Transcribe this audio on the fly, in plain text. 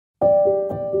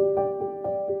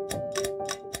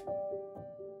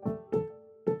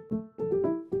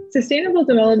Sustainable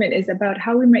development is about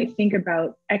how we might think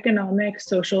about economic,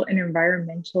 social, and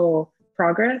environmental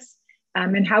progress,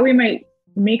 and how we might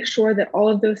make sure that all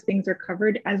of those things are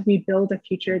covered as we build a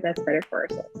future that's better for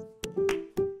ourselves.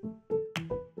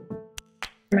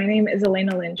 My name is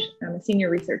Elena Lynch. I'm a Senior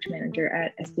Research Manager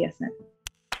at SDSN.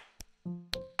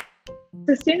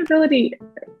 Sustainability,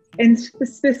 and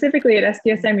specifically at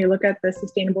SDSN, we look at the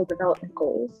Sustainable Development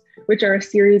Goals, which are a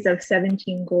series of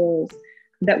 17 goals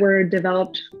that were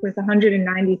developed with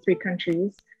 193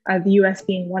 countries, the US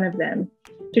being one of them,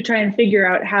 to try and figure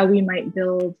out how we might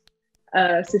build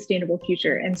a sustainable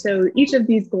future. And so each of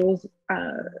these goals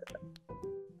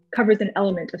covers an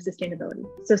element of sustainability.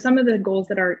 So some of the goals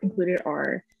that are included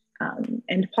are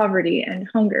end poverty and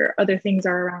hunger. Other things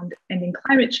are around ending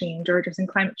climate change or addressing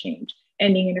climate change,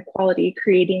 ending inequality,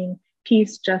 creating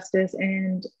peace, justice,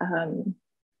 and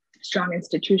strong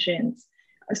institutions.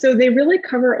 So they really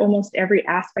cover almost every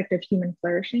aspect of human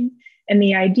flourishing. And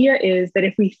the idea is that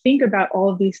if we think about all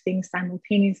of these things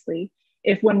simultaneously,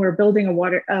 if when we're building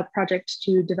a project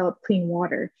to develop clean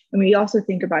water, and we also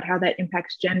think about how that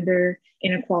impacts gender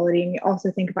inequality, and we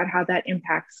also think about how that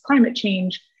impacts climate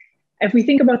change, if we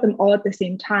think about them all at the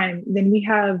same time, then we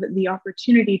have the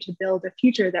opportunity to build a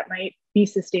future that might be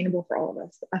sustainable for all of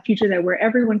us, a future that where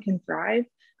everyone can thrive,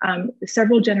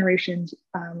 several generations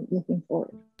looking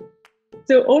forward.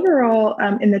 So overall,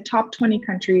 in the top 20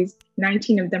 countries,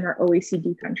 19 of them are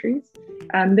OECD countries.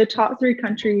 The top 3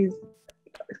 countries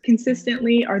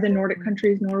consistently are the Nordic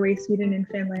countries, Norway, Sweden, and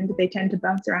Finland. They tend to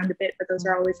bounce around a bit, but those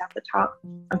are always at the top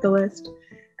of the list.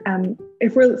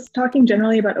 If we're talking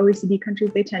generally about OECD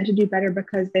countries, they tend to do better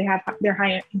because they're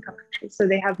high income countries. So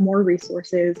they have more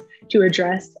resources to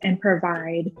address and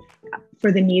provide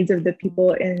for the needs of the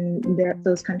people in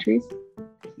those countries.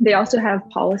 They also have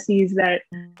policies that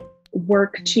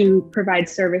work to provide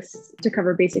service to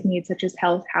cover basic needs such as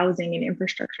health, housing, and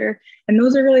infrastructure. And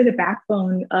those are really the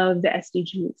backbone of the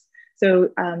SDGs. So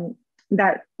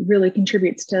that really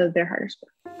contributes to their higher score.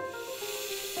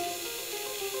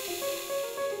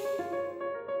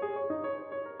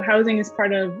 Housing is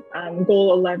part of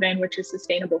Goal 11, which is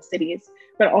sustainable cities,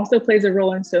 but also plays a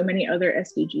role in so many other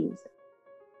SDGs.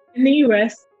 In the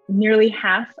US, nearly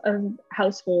half of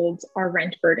households are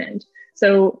rent burdened.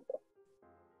 So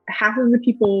half of the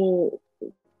people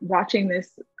watching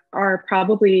this are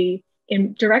probably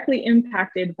directly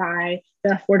impacted by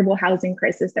the affordable housing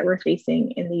crisis that we're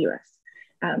facing in the US.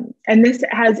 And this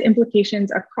has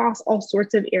implications across all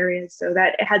sorts of areas. So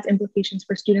that it has implications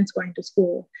for students going to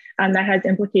school. That has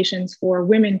implications for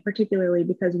women, particularly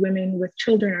because women with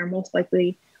children are most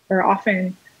likely or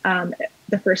often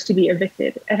the first to be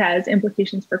evicted. It has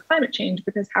implications for climate change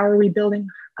because how are we building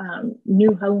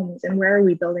new homes and where are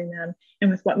we building them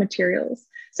and with what materials?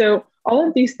 So all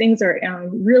of these things are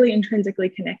really intrinsically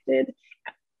connected.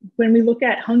 When we look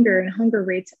at hunger and hunger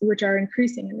rates, which are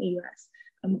increasing in the US,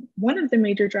 one of the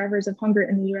major drivers of hunger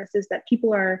in the US is that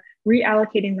people are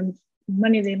reallocating the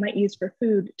money they might use for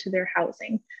food to their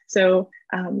housing. So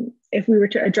if we were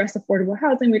to address affordable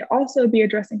housing, we'd also be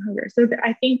addressing hunger. So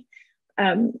I think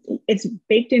it's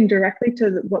baked in directly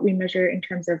to what we measure in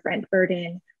terms of rent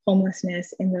burden,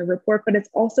 homelessness in the report, but it's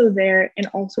also there in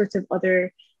all sorts of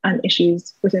other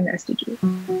issues within the SDGs.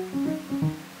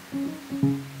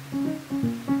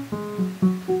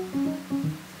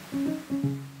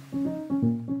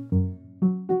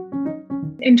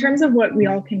 In terms of what we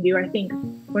all can do, I think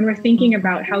when we're thinking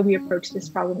about how we approach this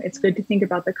problem, it's good to think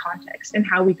about the context and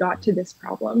how we got to this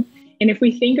problem. And if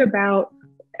we think about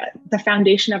the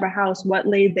foundation of a house, what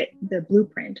laid the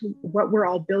blueprint, what we're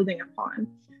all building upon.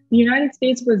 The United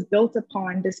States was built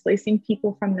upon displacing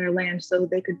people from their land so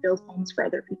they could build homes for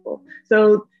other people.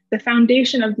 So the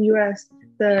foundation of the US,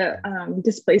 the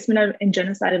displacement and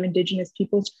genocide of indigenous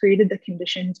peoples created the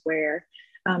conditions where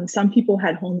some people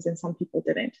had homes and some people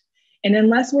didn't. And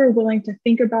unless we're willing to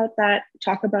think about that,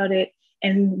 talk about it,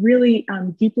 and really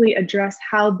deeply address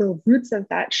how the roots of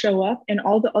that show up and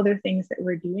all the other things that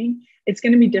we're doing, it's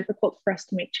going to be difficult for us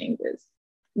to make changes.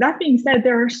 That being said,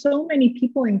 there are so many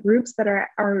people and groups that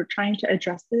are trying to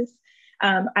address this.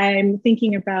 I'm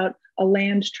thinking about a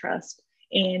land trust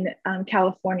in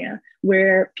California,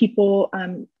 where people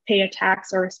pay a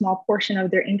tax or a small portion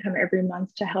of their income every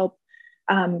month to help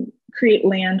create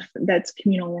land that's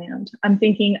communal land. I'm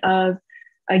thinking of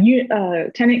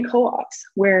tenant co-ops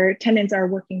where tenants are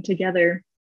working together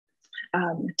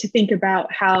to think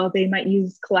about how they might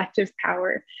use collective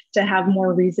power to have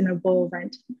more reasonable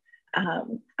rent.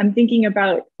 I'm thinking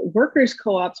about workers'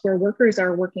 co-ops where workers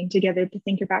are working together to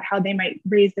think about how they might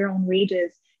raise their own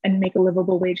wages and make a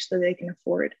livable wage so they can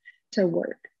afford to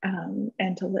work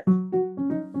and to live.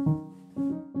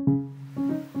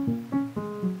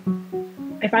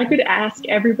 if I could ask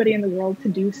everybody in the world to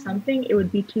do something, it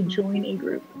would be to join a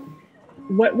group.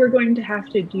 What we're going to have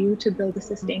to do to build a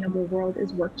sustainable world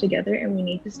is work together, and we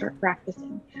need to start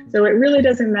practicing. So it really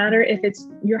doesn't matter if it's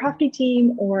your hockey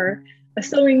team or a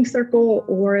sewing circle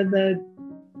or the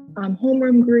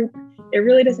homeroom group. It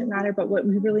really doesn't matter, but what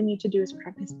we really need to do is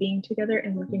practice being together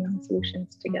and working on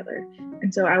solutions together.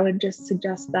 And so I would just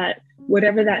suggest that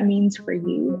whatever that means for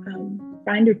you,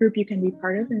 find a group you can be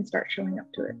part of and start showing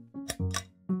up to it.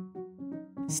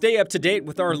 Stay up to date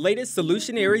with our latest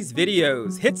Solutionaries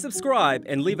videos. Hit subscribe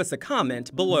and leave us a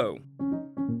comment below.